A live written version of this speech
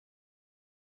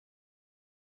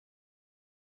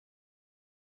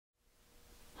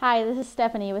Hi, this is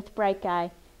Stephanie with Bright Guy,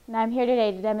 and I'm here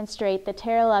today to demonstrate the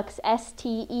TerraLUX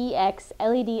ST-EX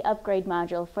LED upgrade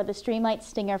module for the Streamlight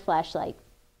Stinger flashlight.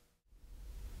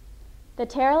 The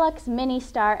TerraLUX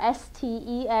MiniStar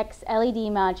ST-EX LED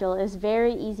module is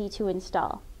very easy to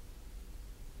install.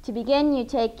 To begin, you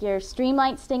take your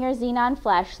Streamlight Stinger xenon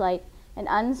flashlight and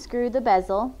unscrew the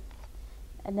bezel,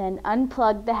 and then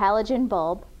unplug the halogen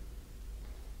bulb.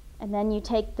 And then you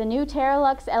take the new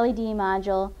TerraLUX LED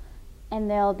module, and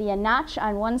there'll be a notch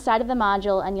on one side of the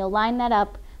module, and you'll line that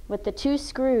up with the two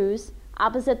screws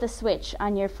opposite the switch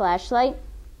on your flashlight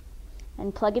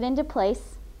and plug it into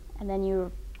place. And then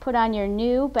you put on your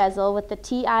new bezel with the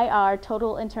TIR,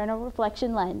 total internal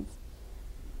reflection lens.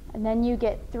 And then you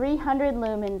get 300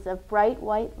 lumens of bright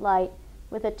white light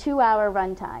with a 2-hour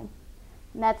runtime.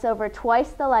 And that's over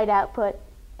twice the light output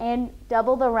and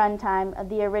double the runtime of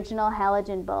the original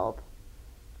halogen bulb.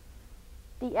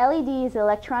 The LED is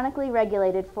electronically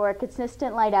regulated for a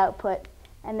consistent light output,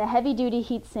 and the heavy-duty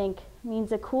heatsink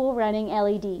means a cool running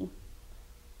LED.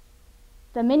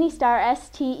 The MiniStar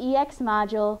ST-EX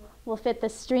module will fit the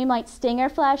Streamlight Stinger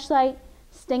flashlight,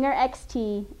 Stinger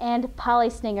XT, and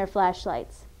PolyStinger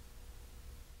flashlights.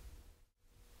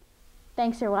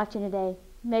 Thanks for watching today.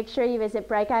 Make sure you visit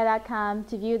brightguy.com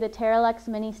to view the TerraLUX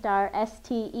MiniStar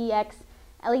ST-EX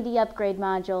LED upgrade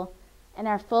module and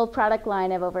our full product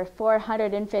line of over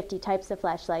 450 types of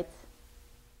flashlights.